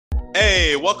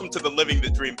Hey, welcome to the Living the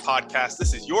Dream podcast.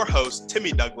 This is your host,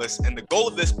 Timmy Douglas, and the goal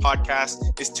of this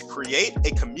podcast is to create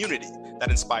a community that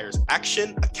inspires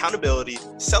action, accountability,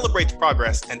 celebrates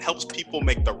progress, and helps people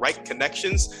make the right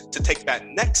connections to take that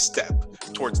next step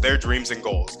towards their dreams and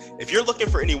goals. If you're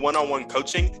looking for any one-on-one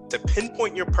coaching to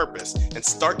pinpoint your purpose and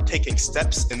start taking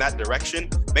steps in that direction,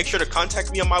 make sure to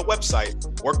contact me on my website,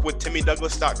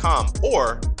 workwithtimmydouglas.com,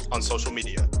 or on social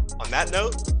media. On that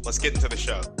note, let's get into the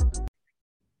show.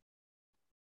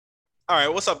 All right,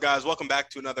 what's up, guys? Welcome back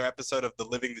to another episode of the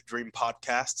Living the Dream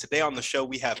podcast. Today on the show,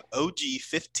 we have OG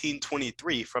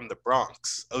 1523 from the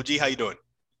Bronx. OG, how you doing?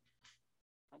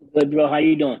 I'm good, bro. How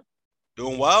you doing?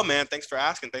 Doing well, man. Thanks for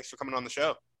asking. Thanks for coming on the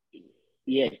show.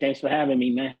 Yeah, thanks for having me,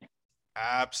 man.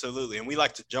 Absolutely. And we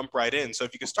like to jump right in. So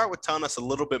if you could start with telling us a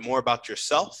little bit more about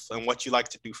yourself and what you like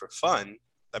to do for fun,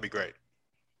 that'd be great.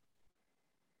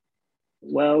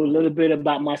 Well, a little bit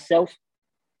about myself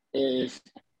is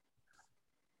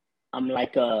I'm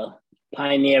like a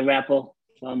pioneer rapper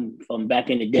from back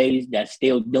in the days that's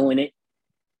still doing it.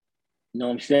 You know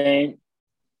what I'm saying?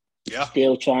 Yeah.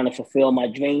 Still trying to fulfill my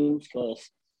dreams because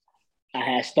I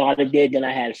had started there, then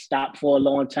I had stopped for a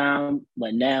long time,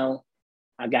 but now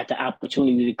I got the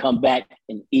opportunity to come back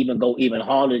and go even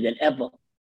harder than ever.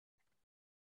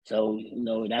 So,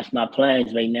 that's my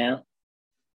plans right now.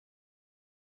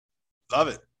 Love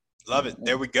it. Love it.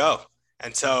 There we go.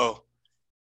 And so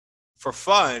for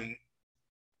fun,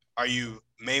 are you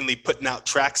mainly putting out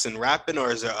tracks and rapping, or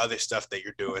is there other stuff that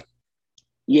you're doing?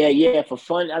 Yeah. For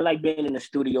fun. I like being in the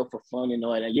studio for fun and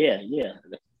all that. Yeah.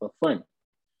 For fun.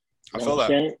 I feel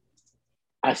that.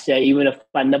 I say, even if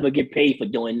I never get paid for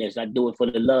doing this, I do it for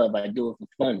the love. I do it for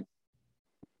fun.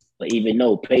 But even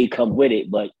though pay come with it,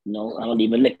 but I don't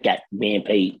even look at being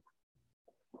paid.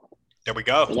 There we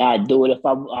go. I'd do it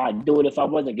if I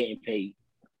wasn't getting paid.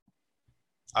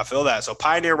 I feel that. So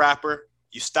pioneer rapper,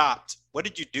 you stopped. What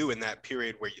did you do in that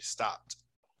period where you stopped?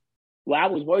 Well, I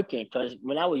was working because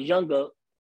when I was younger,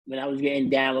 when I was getting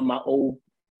down with my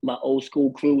old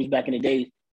school crews back in the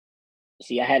day,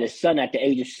 see, I had a son at the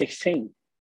age of 16.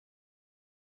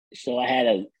 So I had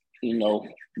to,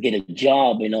 get a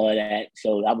job and all that.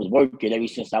 So I was working ever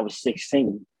since I was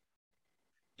 16.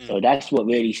 So that's what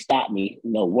really stopped me,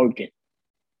 working.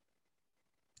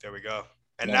 There we go.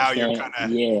 And now you're kind of...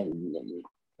 Yeah.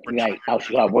 Right. I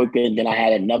started working, then I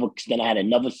had another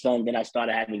son, then I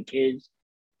started having kids.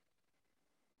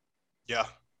 Yeah.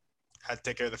 Had to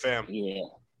take care of the fam.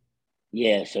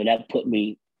 Yeah. So that put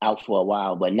me out for a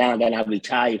while. But now that I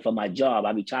retired from my job,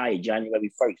 I retired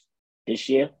January 1st this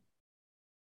year.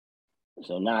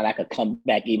 So now I could come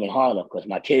back even harder because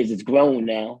my kids is grown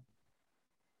now.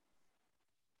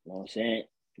 You know what I'm saying?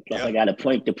 Plus, I got a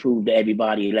point to prove to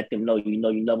everybody, let them know,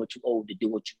 you're never too old to do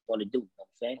what you want to do. You know what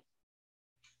I'm saying?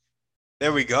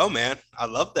 There we go, man. I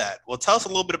love that. Well, tell us a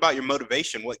little bit about your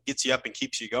motivation. What gets you up and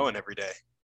keeps you going every day?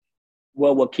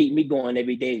 Well, what keep me going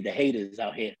every day is the haters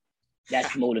out here.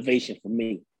 That's motivation for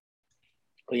me.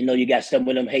 Because, you got some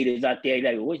of them haters out there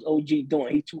like, what's OG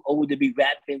doing? He's too old to be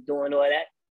rapping, doing all that.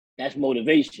 That's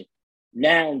motivation.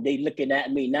 Now they looking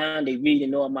at me. Now they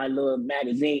reading all my little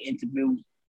magazine interviews.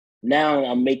 Now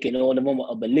I'm making all of them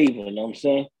a believer, you know what I'm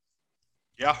saying?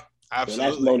 Yeah, absolutely.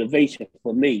 So that's motivation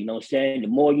for me, you know what I'm saying? The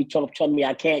more you tell me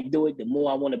I can't do it, the more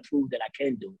I want to prove that I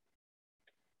can do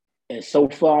it. And so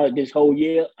far this whole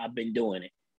year, I've been doing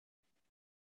it.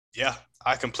 Yeah,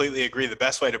 I completely agree. The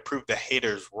best way to prove the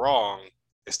haters wrong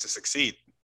is to succeed.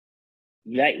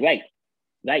 Right.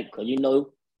 Because,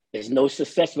 there's no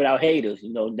success without haters.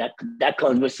 That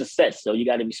comes with success. So you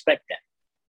got to respect that.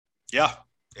 Yeah.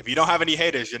 If you don't have any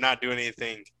haters, you're not doing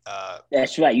anything.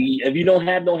 That's right. If you don't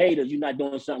have no haters, you're not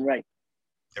doing something right.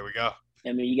 There we go.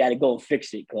 I mean, you got to go and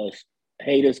fix it because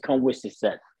haters come with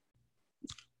success.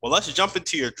 Well, let's jump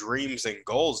into your dreams and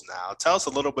goals now. Tell us a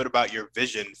little bit about your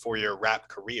vision for your rap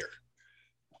career.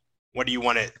 What do you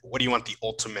want the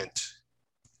ultimate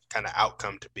kind of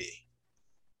outcome to be?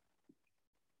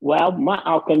 Well, my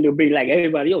outcome to be like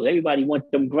everybody else. Everybody wants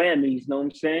them Grammys, you know what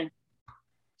I'm saying?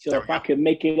 So if I could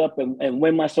make it up and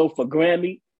win myself a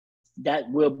Grammy, that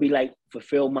will be like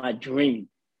fulfill my dream.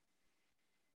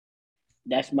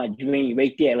 That's my dream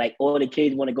right there. Like all the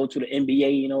kids want to go to the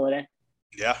NBA, all that.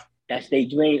 Yeah. That's their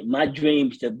dream. My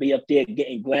dream is to be up there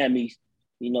getting Grammys,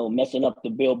 messing up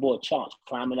the Billboard charts,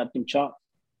 climbing up them charts.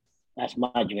 That's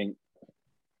my dream.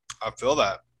 I feel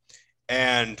that.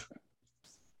 And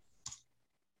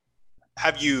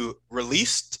have you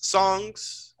released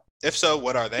songs? If so,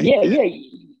 what are they? Yeah.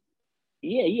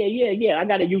 I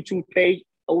got a YouTube page,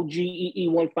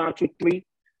 OGEE1523.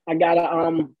 I got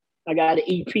an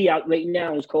EP out right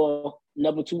now. It's called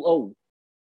Never Too Old.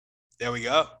 There we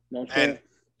go. You know what I'm saying? And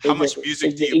how much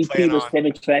music do you EP plan was on?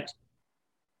 7 tracks.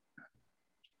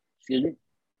 Excuse me?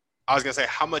 I was going to say,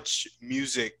 how much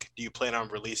music do you plan on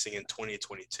releasing in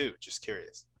 2022? Just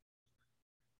curious.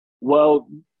 Well,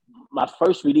 my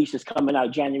first release is coming out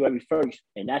January 1st,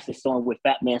 and that's a song with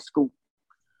Fat Man Scoop.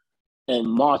 And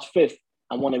March 5th,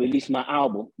 I want to release my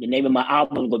album. The name of my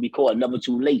album is going to be called Never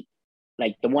Too Late.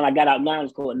 Like the one I got out now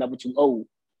is called Never Too Old.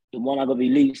 The one I'm going to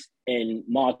release in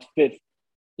March 5th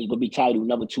is going to be titled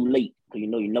Never Too Late. Because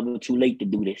you're never too late to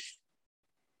do this.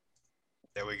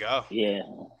 There we go. Yeah.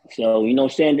 So, you know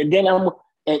what I'm saying? And then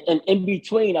and in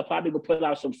between, I probably will put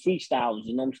out some freestyles,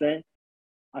 you know what I'm saying?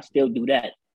 I still do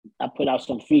that. I put out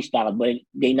some freestyles, but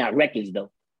they not records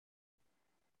though.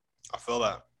 I feel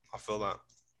that.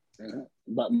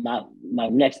 But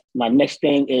my next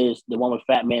thing is the one with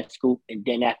Fat Man Scoop, and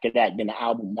then after that, then the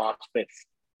album March 5th.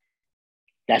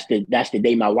 That's the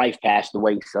day my wife passed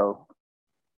away, so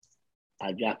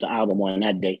I dropped the album on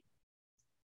that day.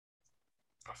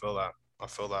 I feel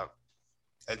that.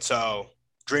 And so,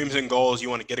 dreams and goals, you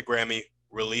want to get a Grammy,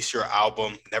 release your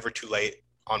album, Never Too Late,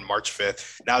 on March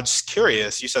 5th. Now, just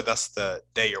curious, you said that's the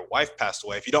day your wife passed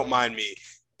away. If you don't mind me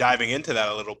diving into that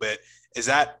a little bit, is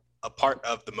that a part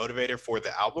of the motivator for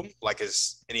the album? Like,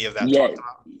 is any of that talked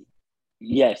about?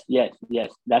 Yes.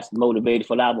 That's motivated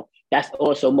for the album. That's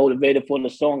also motivated for the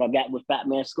song I got with Fat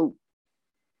Man Scoop.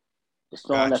 The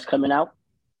song that's coming out.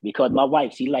 Because my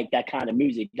wife, she liked that kind of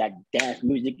music, that dance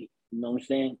music, you know what I'm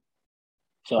saying?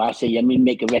 So I said, let me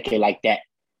make a record like that.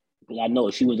 Because I know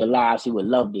if she was alive, she would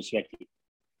love this record.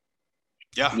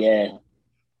 Yeah. Yeah.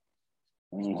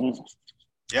 Mm-hmm.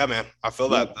 Yeah, man. I feel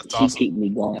that. That's awesome. She keep me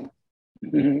going.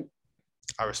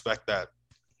 I respect that.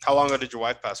 How long ago did your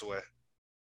wife pass away?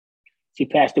 She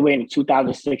passed away in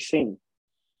 2016.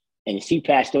 And she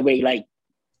passed away like,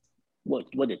 what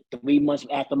 3 months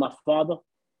after my father?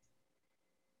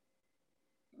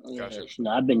 Gotcha.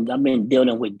 I've been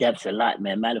dealing with deaths a lot,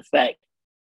 man. Matter of fact,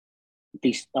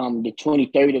 the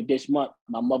 23rd of this month,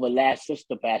 my mother's last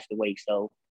sister passed away.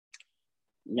 So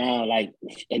now, like,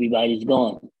 everybody's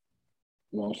gone.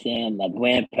 You know what I'm saying? My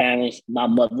grandparents, my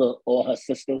mother, all her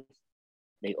sisters,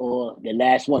 the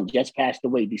last one just passed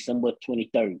away December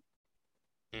 23rd.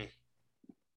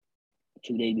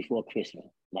 2 days before Christmas.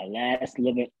 My last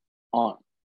living aunt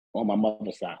on my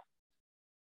mother's side.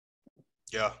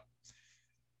 Yeah.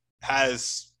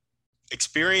 Has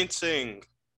experiencing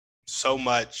so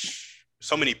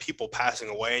many people passing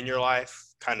away in your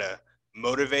life kind of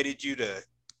motivated you to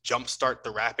jumpstart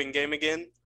the rapping game again?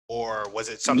 Or was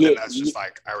it something that's just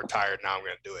like, I retired, now I'm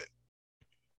going to do it?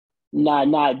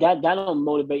 Nah, that don't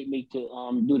motivate me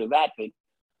to do the rapping.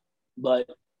 But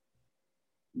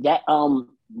that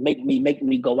make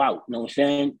me go out, you know what I'm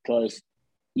saying? Because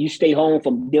you stay home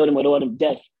from dealing with all them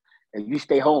deaths. If you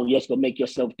stay home, you're just gonna make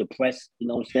yourself depressed, you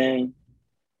know what I'm saying?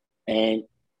 And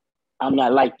I'm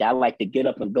not like that. I like to get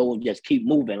up and go and just keep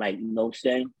moving, like, you know what I'm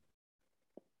saying?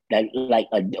 That like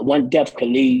one death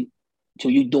can lead to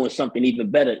you doing something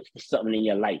even better, something in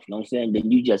your life, you know what I'm saying? Then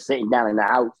you just sitting down in the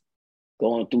house,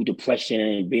 going through depression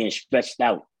and being stressed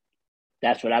out.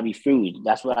 That's what I be feeling.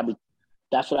 That's what I be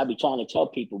trying to tell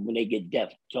people when they get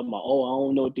deaf. Talking about, I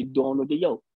don't know what to do.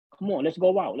 Yo, come on, let's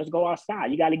go out. Let's go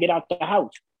outside. You got to get out the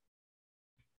house.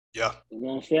 Yeah. You know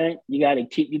what I'm saying? You got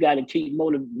to keep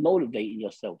motivating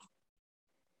yourself.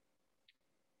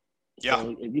 Yeah.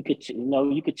 So if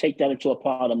you could take that into a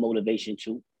part of motivation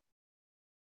too.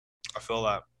 I feel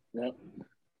that. Yeah.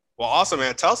 Well, awesome,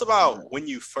 man. Tell us about when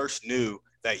you first knew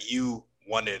that you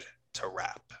wanted to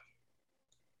rap.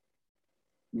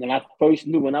 When I first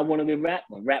knew when I wanted to rap,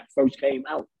 when rap first came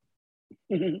out.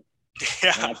 Yeah.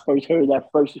 When I first heard that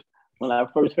first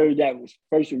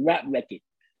rap record,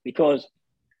 because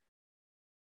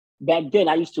back then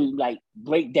I used to like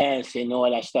break dance and all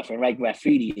that stuff and write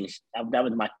graffiti, and that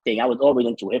was my thing. I was always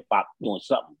into hip hop, doing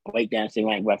something, break dancing,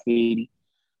 writing graffiti,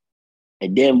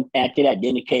 and then after that,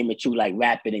 then it came into like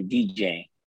rapping and DJing.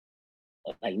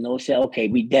 Like, say, okay,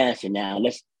 we dancing now.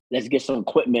 Let's get some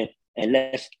equipment and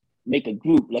let's make a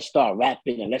group. Let's start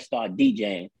rapping and let's start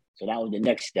DJing. So that was the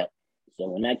next step. So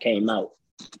when that came out,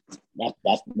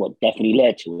 that's what definitely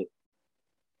led to it.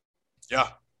 Yeah,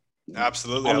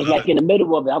 absolutely. I was like in the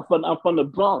middle of it. I'm from the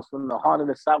Bronx, from the heart of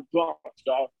the South Bronx.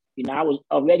 So I was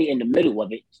already in the middle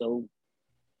of it. So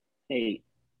hey,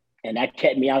 and that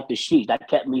kept me out the streets. That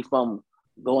kept me from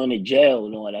going to jail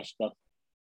and all that stuff.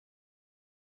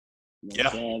 You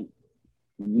know yeah.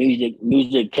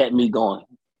 Music kept me going.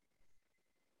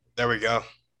 There we go.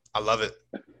 I love it.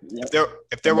 Yep.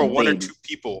 If there were one or two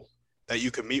people that you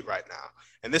could meet right now,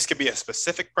 and this could be a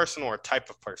specific person or a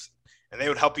type of person, and they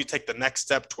would help you take the next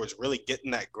step towards really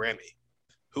getting that Grammy,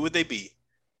 who would they be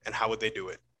and how would they do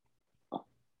it?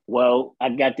 Well, I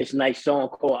got this nice song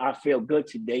called I Feel Good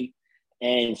Today.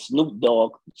 And Snoop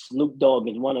Dogg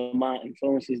is one of my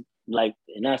influences. Like,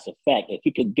 and that's a fact. If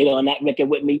he could get on that record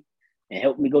with me and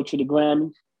help me go to the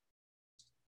Grammys,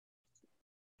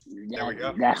 there we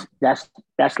go.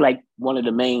 That's like one of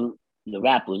the main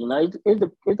rappers. You know,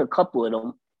 it's a couple of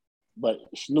them, but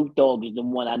Snoop Dogg is the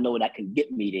one I know that can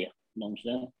get me there. You know what I'm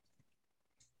saying?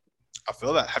 I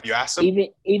feel that. Have you asked him?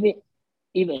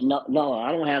 Even no,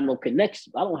 I don't have no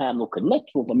connection. I don't have no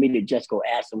connection for me to just go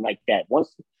ask him like that.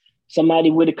 Once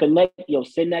somebody with a connect,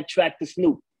 send that track to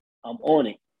Snoop. I'm on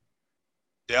it.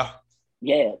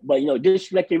 Yeah, but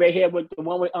this record right here with the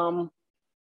one with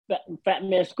Fat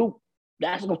Man Scoop,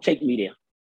 that's gonna take me there.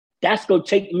 That's gonna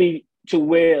take me to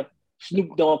where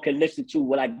Snoop Dogg can listen to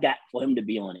what I got for him to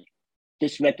be on it.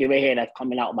 This record right here that's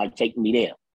coming out might take me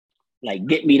there. Like,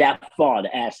 get me that far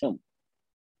to ask him.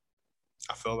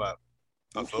 I feel that.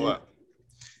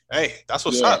 Hey, that's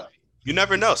what's up. You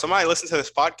never know. Somebody listening to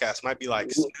this podcast might be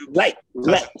like,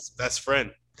 Snoop's best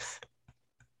friend.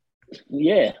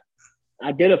 Yeah.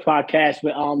 I did a podcast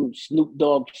with Snoop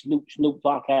Dogg, Snoop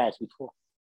podcast before.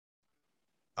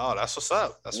 Oh, that's what's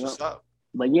up. What's up.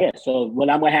 But yeah, so what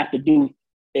I'm gonna have to do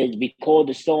is record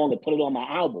the song and put it on my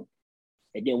album.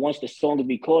 And then once the song is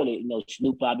recorded,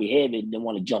 Snoop probably heard it and then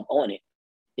want to jump on it.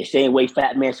 The same way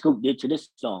Fat Man Scoop did to this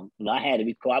song. I had to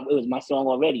record. It was my song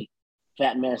already.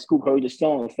 Fat Man Scoop heard the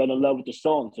song, fell in love with the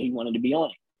song, so he wanted to be on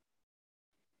it.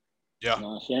 Yeah. You know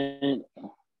what I'm saying?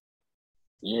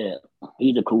 Yeah.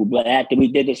 He's a cool brother. After we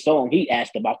did the song, he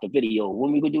asked about the video.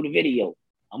 When we gonna do the video?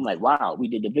 I'm like, wow, we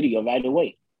did the video right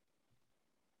away.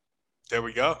 There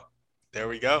we go.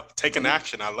 Taking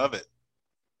action. I love it.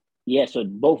 Yeah, so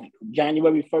both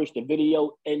January 1st, the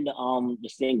video and the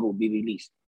single will be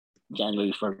released.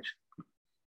 January 1st.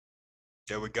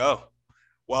 There we go.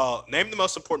 Well, name the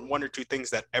most important 1 or 2 things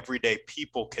that everyday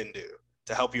people can do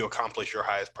to help you accomplish your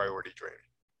highest priority dream.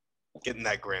 Getting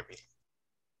that Grammy.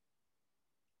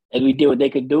 Every day what they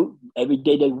could do, every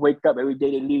day they wake up, every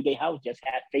day they leave their house, just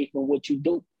have faith in what you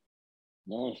do.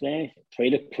 You know what I'm saying? Pray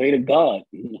to God.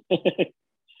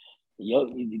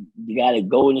 You gotta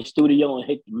go in the studio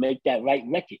and make that right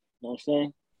record. You know what I'm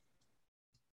saying?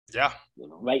 Yeah.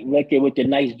 Right record with the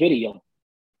nice video.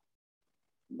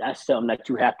 That's something that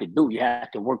you have to do. You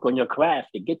have to work on your craft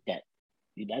to get that.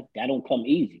 That don't come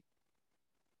easy.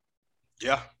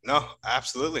 Yeah, no,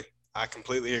 absolutely. I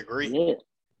completely agree. Yeah.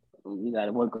 You got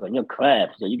to work on your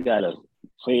craft. So you got to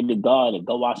pray to God and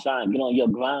go outside and get on your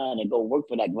grind and go work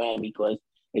for that Grammy, because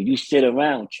if you sit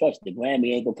around, trust the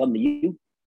Grammy ain't going to come to you.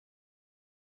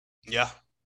 Yeah.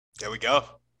 There we go.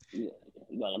 You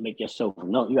got to make yourself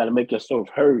known. You got to make yourself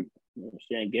heard. You know what I'm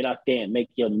saying? Get out there and make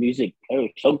your music heard.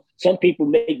 Some people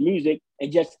make music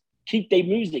and just keep their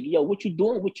music. What you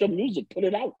doing with your music? Put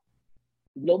it out.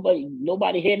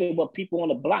 Nobody hear me but people on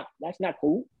the block. That's not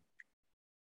cool.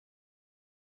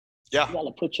 Yeah. You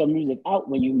gotta put your music out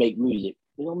when you make music.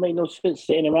 It don't make no sense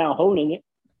sitting around holding it.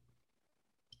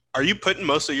 Are you putting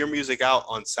most of your music out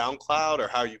on SoundCloud, or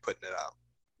how are you putting it out?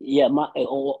 Yeah,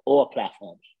 all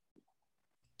platforms.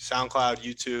 SoundCloud,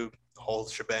 YouTube, the whole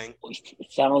shebang.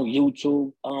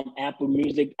 YouTube, Apple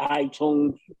Music,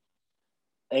 iTunes,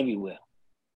 everywhere.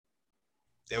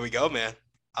 There we go, man.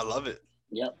 I love it.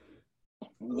 Yep.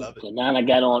 Love it. So now I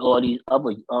got on all these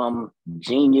other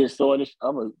Genius, all this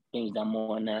other things I'm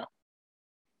on now.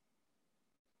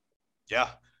 Yeah.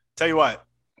 Tell you what,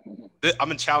 I'm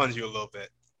gonna challenge you a little bit.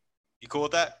 You cool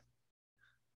with that?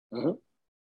 Mm-hmm. All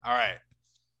right.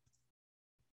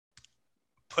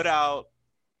 Put out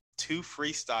 2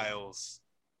 freestyles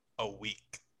a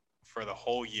week for the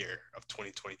whole year of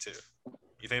 2022.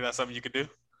 You think that's something you could do?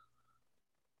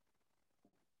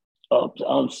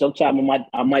 Sometime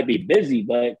I might be busy,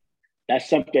 but that's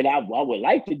something I would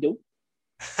like to do.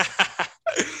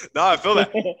 No, I feel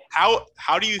that.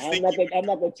 How do you think? I'm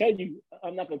not gonna tell you I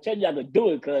can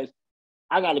do it, because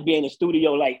I got to be in the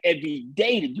studio like every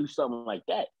day to do something like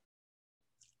that.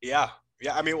 Yeah.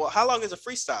 I mean, well, how long is a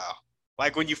freestyle?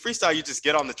 Like, when you freestyle, you just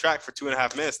get on the track for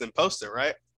 2.5 minutes, then post it,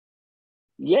 right?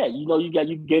 Yeah,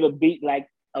 you get a beat, like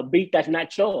a beat that's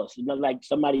not yours, like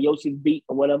somebody else's beat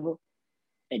or whatever,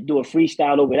 and do a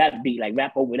freestyle over that beat, like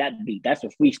rap over that beat. That's a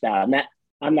freestyle.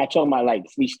 I'm not talking about like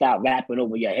freestyle rapping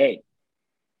over your head.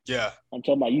 Yeah. I'm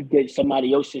talking about you get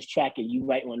somebody else's track and you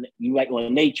write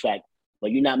on their track,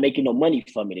 but you're not making no money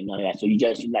from it and none of that. So you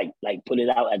just like put it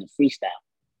out as a freestyle.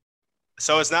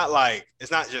 So it's not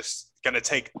just gonna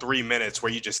take 3 minutes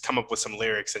where you just come up with some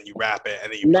lyrics and you rap it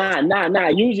and then you Nah.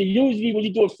 Usually when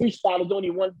you do a freestyle, it's only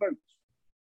one verse.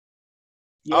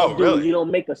 Oh, really? You don't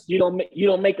make a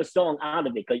song out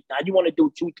of it because now you want to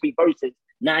do 2-3 verses.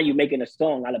 Now you're making a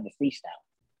song out of a freestyle.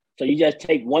 So you just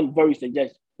take one verse and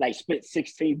just like spit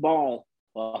 16 bars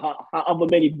or however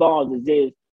many bars it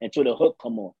is until the hook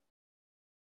come on.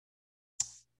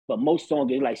 But most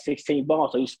songs is like 16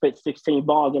 bars, so you spit 16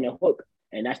 bars in a hook,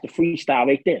 and that's the freestyle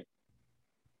right there.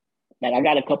 Like I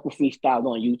got a couple freestyles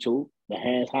on YouTube. The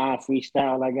Hands High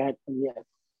freestyle I got, yeah, a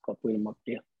couple of them up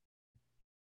there.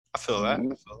 I feel that.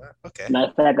 Okay. Matter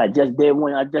of fact, I just did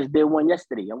one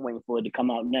yesterday. I'm waiting for it to come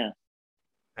out now.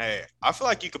 Hey, I feel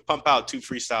like you could pump out 2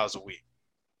 freestyles a week.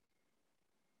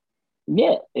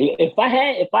 Yeah, if I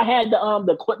had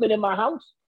the equipment in my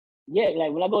house, yeah,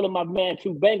 like when I go to my man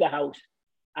True Banger house,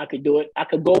 I could do it. I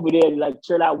could go over there and like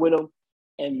chill out with him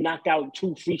and knock out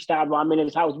 2 freestyles while I'm in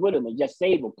his house with him and just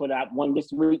save them. Put out one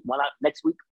this week, one out next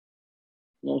week.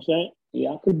 You know what I'm saying? Yeah,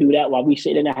 I could do that while we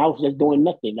sit in the house just doing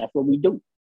nothing. That's what we do.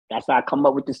 That's how I come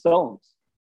up with the songs.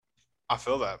 I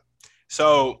feel that.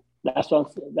 So that's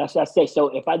what I say.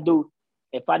 So if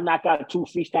I knock out 2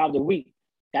 freestyles a week,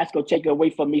 that's gonna take away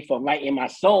from me from writing my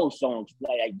songs,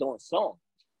 like doing songs.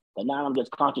 But now I'm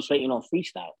just concentrating on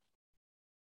freestyle.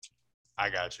 I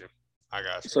got you.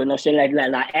 So you know, saying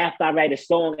like after I write a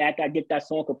song, after I get that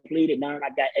song completed, now I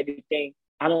got everything.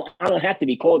 I don't have to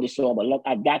record the song, but look,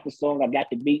 I got the song, I got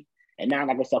the beat, and now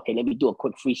I can say, okay, let me do a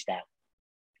quick freestyle.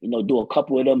 You know, do a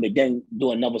couple of them, and then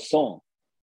do another song.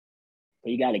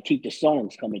 But you got to keep the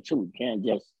songs coming too. You can't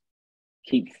just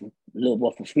keep live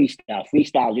off of freestyle.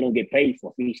 Freestyle, you don't get paid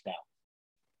for freestyle.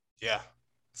 Yeah,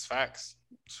 it's facts.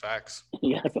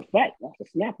 Yeah, that's a fact. That's a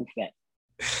snapper fact.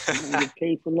 You don't get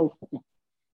paid for no.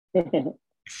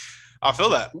 I feel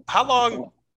that. How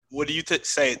long would you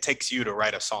say it takes you to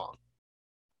write a song?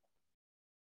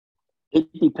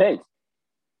 It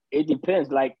depends.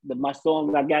 Like my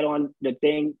song I got on the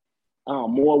thing,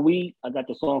 More Weed. I got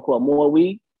the song called More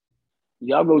Weed.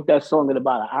 Y'all wrote that song in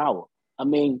about an hour. I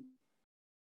mean,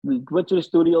 we went to the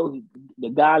studio. The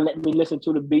guy let me listen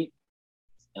to the beat.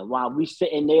 And while we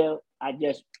sitting there, about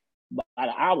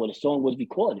an hour, the song was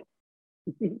recorded.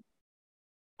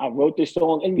 I wrote the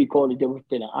song and recorded it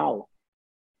within an hour.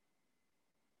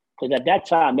 Because at that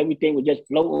time, everything was just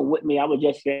floating with me. I was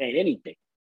just saying anything.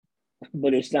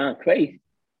 But it sounded crazy.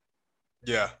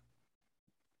 Yeah.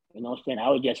 You know what I'm saying? I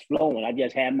was just flowing. I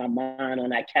just had my mind on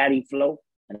that Cali flow.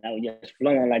 And I was just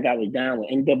flowing like I was down with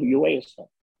NWA or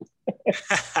something.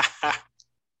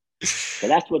 So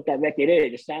that's what that record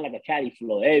is. It sounds like a Cali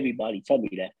flow. Everybody tell me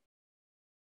that.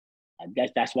 I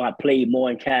guess that's why I played more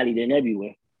in Cali than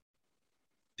everywhere.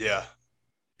 Yeah,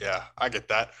 I get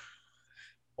that.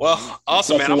 Well,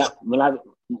 awesome, man.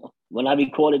 When I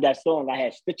recorded that song, I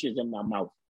had stitches in my mouth.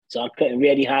 So I couldn't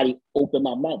really hardly open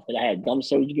my mouth because I had gum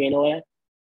surgery and all that.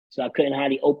 So I couldn't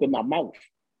hardly open my mouth.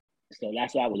 So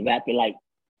that's why I was rapping like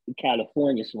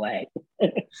California swag.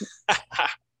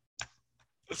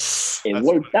 It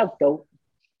worked out though.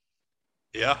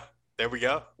 Yeah, there we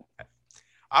go.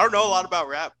 I don't know a lot about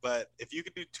rap, but if you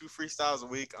could do 2 freestyles a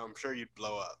week, I'm sure you'd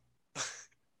blow up.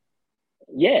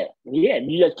 Yeah.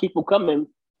 You just keep them coming,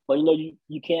 but you know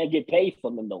you can't get paid for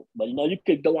them though. But you know you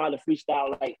could go out and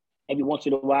freestyle like every once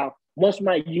in a while. Once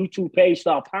my YouTube page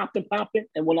start popping,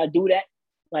 and when I do that,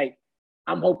 like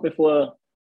I'm hoping for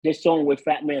this song with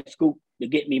Fat Man Scoop to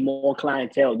get me more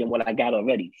clientele than what I got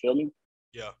already. Feel me?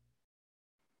 Yeah.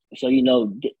 So you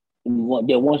know,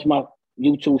 once my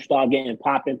YouTube start getting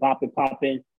popping,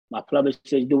 my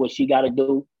publicist do what she got to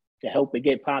do to help it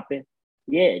get popping.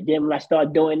 Yeah, then when I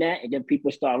start doing that, and then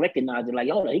people start recognizing, like,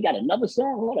 oh, he got another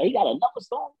song. He got another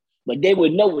song. But they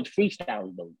would know it's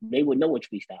freestyle, though. They would know it's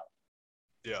freestyle.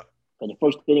 Yeah. Because the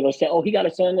first thing they're going to say, oh, he got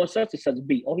a song on such and such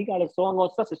beat. Oh, he got a song on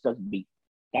such and such beat.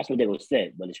 That's what they would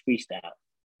say, but it's freestyle.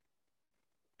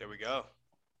 There we go.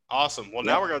 Awesome. Well,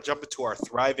 now we're going to jump into our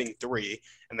Thriving 3.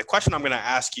 And the question I'm going to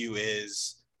ask you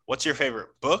is, what's your favorite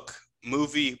book,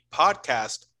 movie,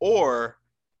 podcast, or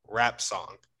rap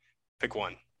song? Pick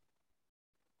one.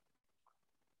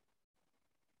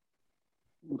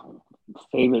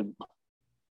 Favorite.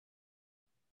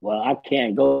 Well, I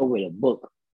can't go with a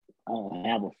book. I don't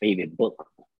have a favorite book.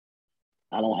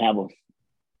 I have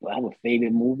a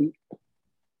favorite movie.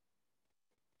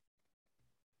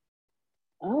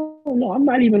 I don't know. I'm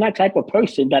not even that type of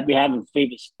person that be having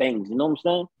favorite things. You know what I'm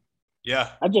saying? Yeah.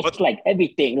 I just like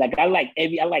everything. Like I like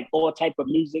all type of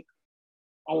music.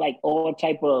 I like all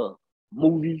type of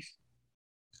movies.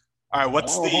 All right.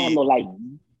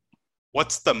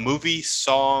 What's the movie,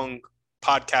 song,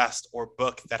 podcast, or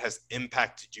book that has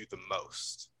impacted you the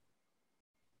most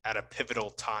at a pivotal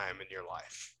time in your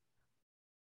life?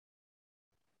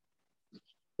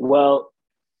 Well,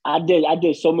 I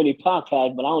did so many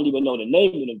podcasts, but I don't even know the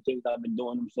name of them things. I've been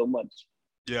doing them so much.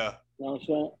 Yeah. You know what I'm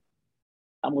saying?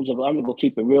 I'm gonna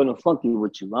keep it real and funky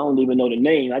with you. I don't even know the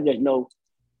name. I just know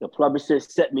the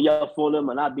publicist set me up for them,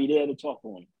 and I'll be there to talk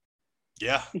on them.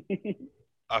 Yeah.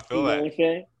 I feel You know that. what I'm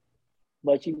saying?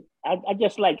 But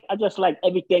I just like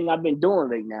everything I've been doing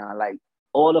right now. Like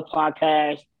all the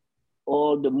podcasts,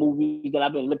 all the movies that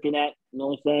I've been looking at. You know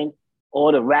what I'm saying?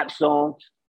 All the rap songs,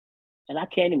 and I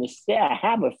can't even say I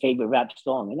have a favorite rap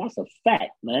song, and that's a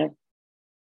fact, man.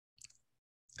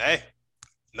 Hey,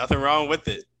 nothing wrong with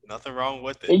it. Nothing wrong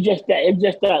with it. It's just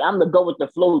that I'm the go with the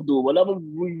flow dude. Whatever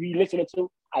we listening to,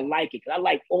 I like it. Cause I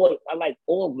like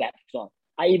all rap songs.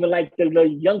 I even like the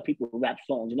young people rap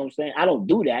songs. You know what I'm saying? I don't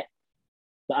do that.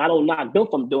 So I don't knock them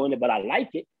from doing it, but I like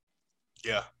it.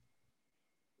 Yeah.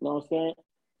 You know what I'm saying?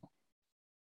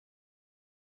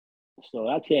 So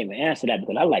I can't even answer that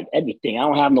because I like everything. I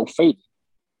don't have no favorite.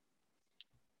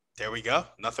 There we go.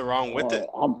 Nothing wrong with it.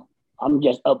 I'm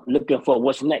just up looking for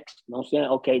what's next. You know what I'm saying?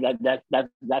 Okay,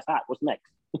 that's hot. What's next?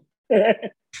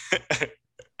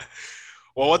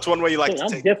 Well, what's one way you like to I'm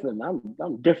take? different.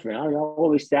 I'm different. I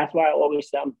always say, that's why I always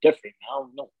say I'm different. I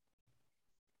don't know.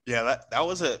 Yeah, that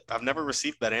was I've never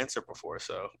received that answer before,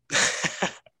 so.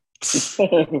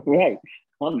 Right.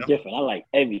 I'm different. I like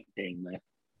everything, man.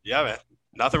 Yeah, man.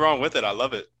 Nothing wrong with it. I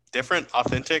love it. Different,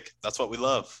 authentic. That's what we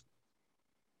love.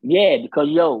 Yeah, because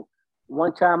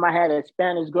one time I had a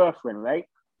Spanish girlfriend, right?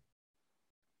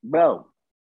 Bro,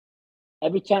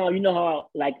 every time, you know how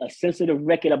like a sensitive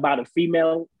record about a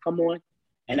female come on,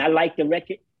 and I like the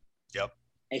record? Yep.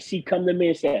 And she come to me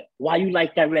and said, why you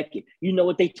like that record? You know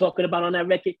what they talking about on that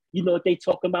record? You know what they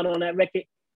talking about on that record?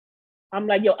 I'm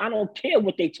like, yo, I don't care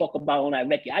what they talk about on that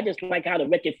record. I just like how the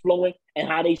record flowing and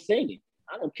how they singing.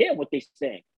 I don't care what they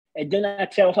saying. And then I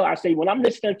tell her, I say, when I'm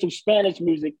listening to Spanish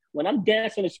music, when I'm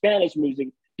dancing to Spanish music,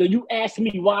 do you ask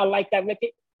me why I like that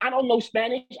record? I don't know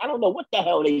Spanish. I don't know what the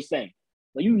hell they saying.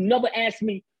 But you never ask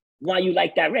me why you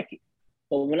like that record.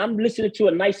 But when I'm listening to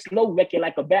a nice slow record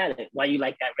like a ballad, why you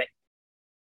like that record?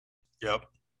 Yep.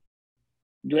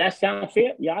 Do that sound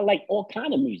fair? Yeah, I like all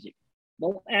kind of music.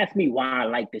 Don't ask me why I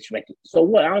like this record. So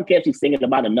what? I don't care if she's singing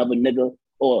about another nigga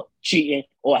or cheating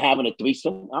or having a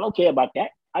threesome. I don't care about that.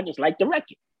 I just like the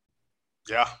record.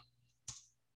 Yeah.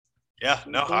 Yeah.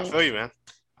 No, I feel you, man.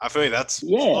 I feel you. That's a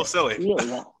little silly.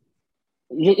 Yeah.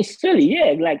 It's silly,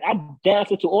 yeah. Like I'm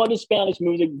dancing to all the Spanish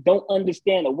music, don't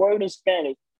understand a word in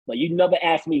Spanish, but you never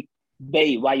ask me,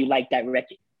 babe, why you like that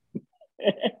record?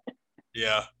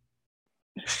 Yeah.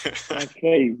 That's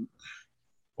crazy.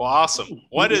 Well, awesome.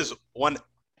 What is one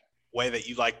way that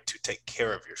you like to take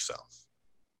care of yourself?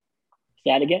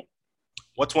 Say that again?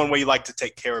 What's one way you like to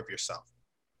take care of yourself?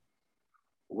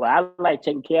 Well, I like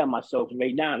taking care of myself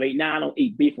right now. Right now, I don't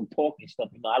eat beef and pork and stuff.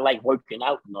 You know, I like working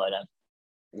out and all that.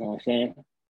 You know what I'm saying?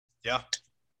 Yeah.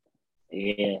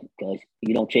 Yeah, because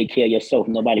you don't take care of yourself,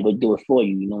 nobody will do it for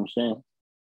you. You know what I'm saying?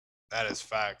 That is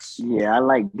facts. Yeah, I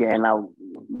like getting out,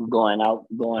 going out,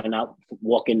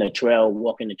 walking the trail,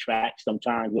 walking the track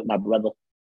sometimes with my brother.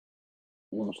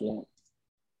 You know what I'm saying?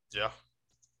 Yeah.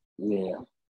 Yeah.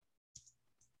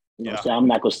 You know what I'm saying? I'm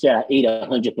not going to say I eat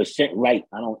 100% right.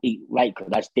 I don't eat right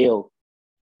because I still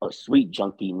a sweet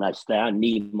junkie. And I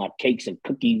need my cakes and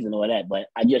cookies and all that, but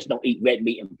I just don't eat red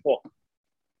meat and pork.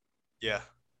 Yeah.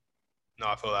 No,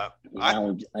 I feel that. I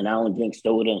don't drink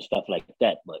soda and stuff like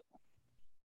that, but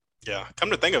yeah, come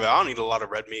to think of it, I don't eat a lot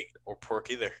of red meat or pork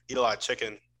either. Eat a lot of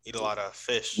chicken, eat a lot of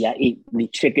fish. Yeah, I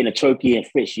eat chicken, a turkey, and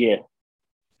fish, yeah.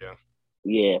 Yeah.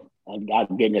 Yeah,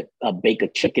 I'm getting a bake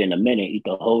of chicken in a minute, eat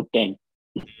the whole thing.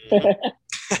 Mm-hmm.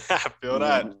 I feel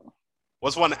that.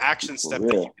 What's one action step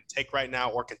that you can take right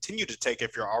now or continue to take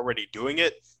if you're already doing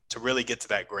it to really get to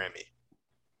that Grammy?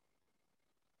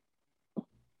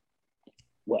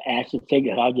 Well, action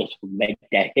figure, I'll just make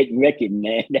that hit record,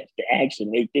 man. That's the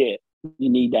action right there. You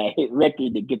need that hit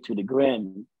record to get to the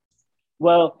Grammy.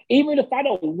 Well, even if I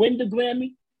don't win the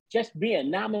Grammy, just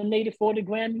being nominated for the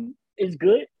Grammy is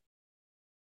good.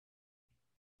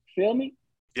 Feel me?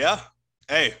 Yeah.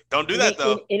 Hey, don't do that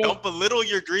though. Don't belittle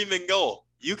your dream and goal.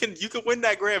 You can win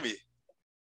that Grammy.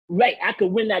 Right, I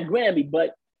could win that Grammy,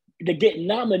 but to get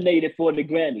nominated for the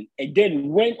Grammy and then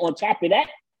win on top of that,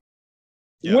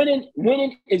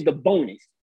 winning is the bonus.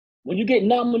 When you get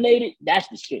nominated, that's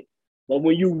the shit. But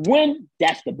when you win,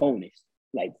 that's the bonus.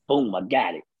 Like, boom, I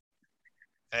got it.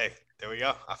 Hey, there we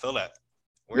go. I feel that.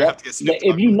 We're gonna have to get Snoop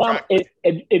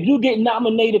if you get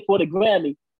nominated for the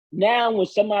Grammy, now when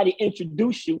somebody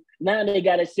introduce you, now they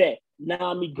gotta say,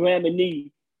 Nami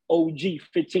Grammy OG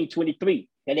 1523.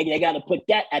 And they gotta put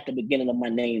that at the beginning of my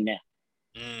name now.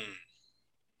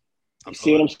 You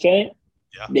see what I'm saying?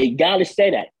 Yeah. They gotta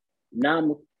say that.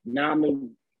 Grammy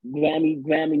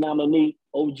nominee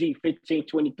OG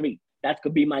 1523. That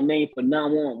could be my name from now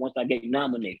on once I get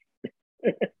nominated.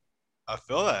 I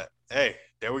feel that. Hey,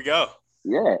 there we go.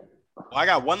 Yeah. Well, I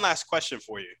got one last question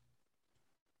for you.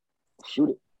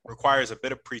 Shoot it. Requires a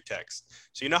bit of pretext.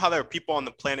 So you know how there are people on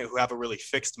the planet who have a really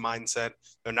fixed mindset.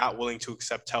 They're not willing to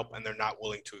accept help and they're not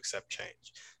willing to accept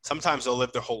change. Sometimes they'll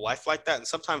live their whole life like that and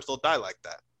sometimes they'll die like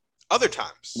that. Other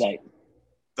times, Right.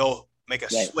 they'll make a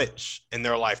switch in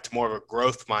their life to more of a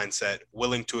growth mindset,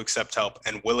 willing to accept help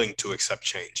and willing to accept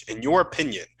change. In your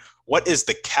opinion, what is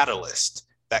the catalyst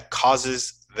that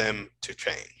causes them to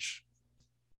change?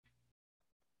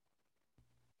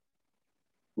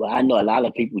 Well, I know a lot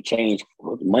of people change.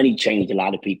 Money changed a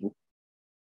lot of people.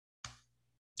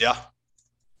 Yeah.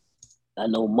 I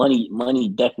know money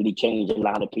definitely changed a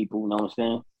lot of people. You know what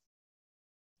I'm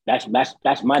saying?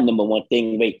 That's my number one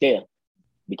thing right there.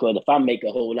 Because if I make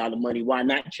a whole lot of money, why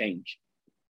not change?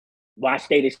 Why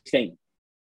stay the same?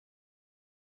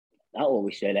 I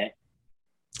always say that.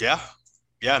 Yeah.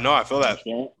 Yeah, no, I feel that.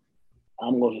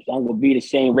 I'm gonna be the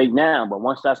same right now, but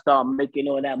once I start making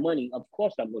all that money, of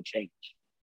course I'm gonna change.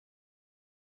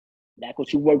 That's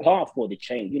what you work hard for, to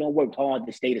change. You don't work hard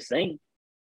to stay the same.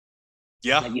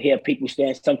 Yeah. Like you hear people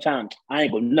saying sometimes, I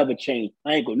ain't gonna never change.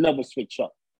 I ain't gonna never switch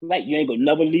up. Right? You ain't gonna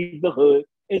never leave the hood.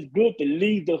 It's good to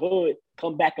leave the hood,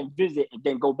 come back and visit, and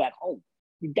then go back home.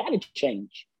 You gotta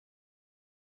change.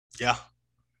 Yeah.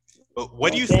 But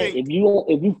what do you think?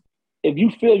 If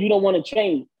you feel you don't want to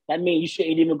change, that means you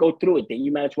shouldn't even go through it. Then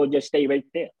you might as well just stay right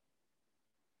there.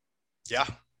 Yeah.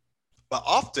 But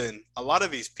often, a lot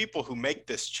of these people who make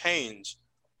this change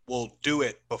will do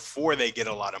it before they get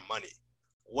a lot of money.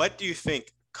 What do you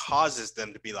think causes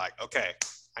them to be like, okay,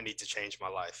 I need to change my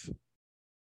life?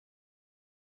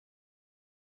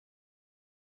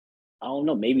 I don't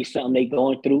know. Maybe something they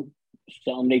going through,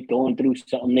 something they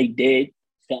did,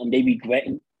 something they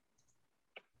regretting.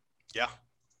 Yeah.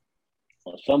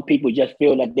 Or some people just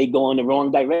feel like they go in the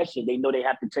wrong direction. They know they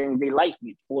have to change their life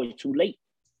before it's too late.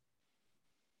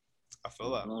 I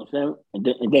feel that. You know what I'm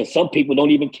saying? And then some people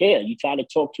don't even care. You try to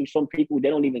talk to some people, they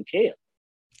don't even care.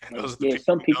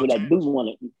 Some people that do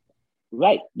want to.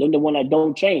 Right. They're the one that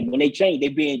don't change. When they change, they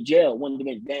be in jail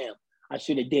wondering, damn, I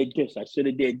should have did this. I should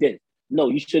have did this. No,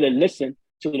 you should have listened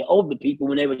to the older people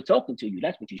when they were talking to you.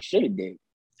 That's what you should have did.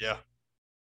 Yeah.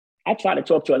 I try to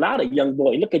talk to a lot of young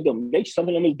boys. Look at them. Some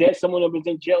of them is dead. Some of them is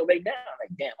in jail right now.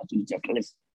 Like, damn, I should just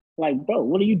listen. Like, bro,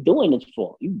 what are you doing this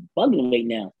for? You bugging right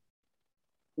now.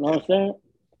 You know what I'm saying?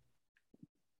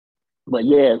 But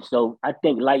yeah, so I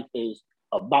think life is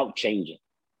about changing.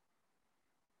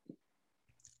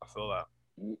 I feel that.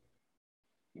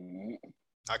 Mm-hmm.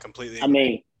 I completely agree. I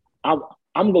mean, I'm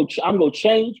gonna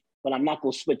change, but I'm not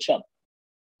gonna switch up.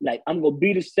 Like, I'm gonna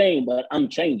be the same, but I'm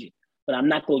changing. But I'm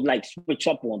not gonna like switch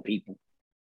up on people.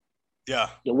 Yeah.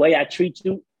 The way I treat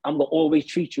you, I'm gonna always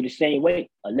treat you the same way,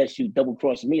 unless you double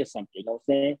cross me or something. You know what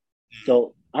I'm saying?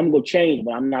 So I'm gonna change,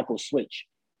 but I'm not gonna switch.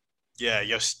 Yeah,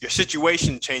 your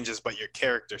situation changes, but your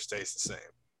character stays the same.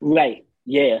 Right.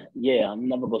 Yeah. I'm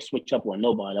never gonna switch up on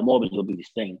nobody. I'm always gonna be the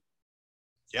same.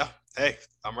 Yeah. Hey,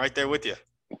 I'm right there with you.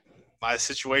 My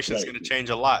situation is going to change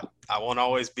a lot. I won't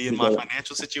always be in my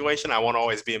financial situation. I won't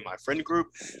always be in my friend group.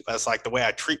 But it's like the way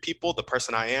I treat people, the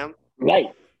person I am.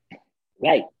 Right.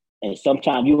 And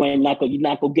sometimes you're not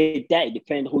gonna get that. It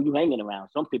depends on who you're hanging around.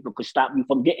 Some people could stop you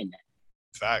from getting that.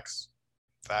 Facts.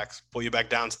 Pull you back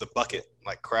down to the bucket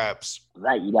like crabs.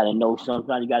 Right. You gotta know.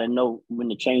 Sometimes you gotta know when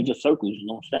to change your circles. You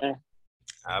know what I'm saying?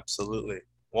 Absolutely.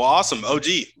 Well, awesome. OG,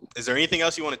 is there anything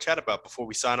else you want to chat about before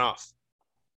we sign off?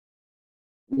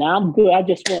 No, I'm good. I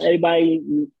just want everybody,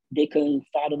 they can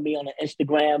follow me on the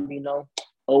Instagram,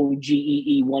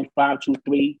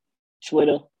 OGEE1523,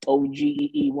 Twitter,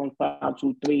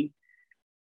 OGEE1523,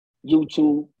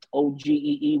 YouTube,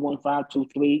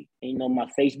 OGEE1523. My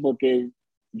Facebook is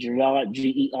Gerard,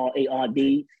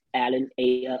 Gerard, Allen,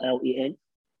 Allen.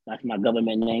 That's my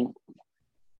government name.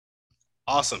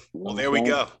 Awesome. Well, there we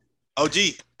go. OG,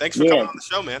 thanks for coming on the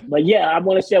show, man. But yeah, I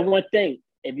want to say one thing.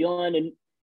 If you're on the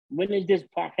When is this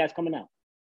podcast coming out?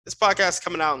 This podcast is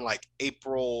coming out in like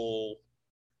April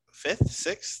 5th,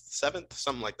 6th, 7th,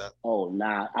 something like that. Oh,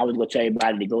 nah. I was going to tell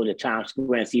everybody to go to Times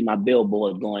Square and see my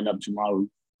billboard going up tomorrow.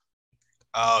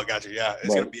 Oh, gotcha. Yeah,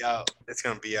 it's going to be out. It's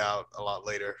going to be out a lot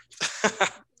later.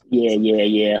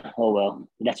 Yeah. Oh, well.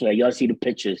 That's right. Y'all see the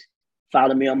pictures.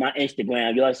 Follow me on my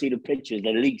Instagram. Y'all see the pictures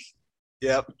at least.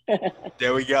 Yep.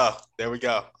 There we go. I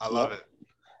love it.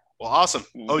 Well, awesome.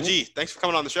 OG, thanks for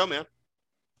coming on the show, man.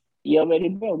 You already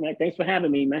know, man. Thanks for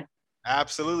having me, man.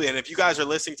 Absolutely. And if you guys are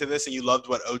listening to this and you loved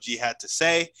what OG had to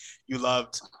say, you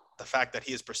loved the fact that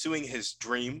he is pursuing his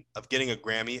dream of getting a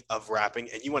Grammy of rapping,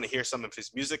 and you want to hear some of his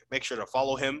music, make sure to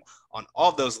follow him on all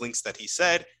of those links that he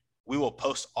said. We will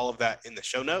post all of that in the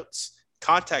show notes.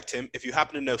 Contact him. If you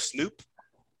happen to know Snoop,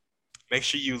 make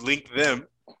sure you link them,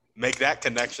 make that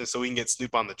connection so we can get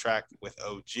Snoop on the track with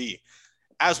OG.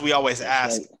 As we always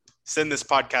ask, send this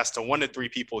podcast to 1 to 3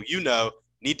 people you know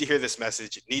need to hear this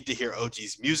message, need to hear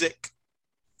OG's music.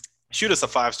 Shoot us a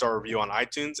 5-star review on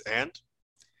iTunes, and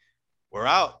we're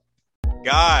out.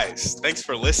 Guys, thanks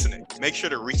for listening. Make sure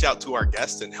to reach out to our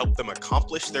guests and help them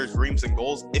accomplish their dreams and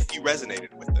goals if you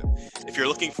resonated with them. If you're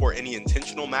looking for any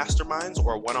intentional masterminds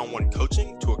or one-on-one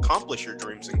coaching to accomplish your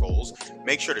dreams and goals,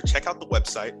 make sure to check out the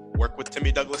website,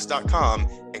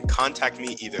 workwithtimmydouglas.com, and contact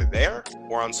me either there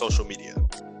or on social media.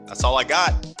 That's all I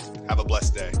got. Have a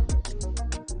blessed day.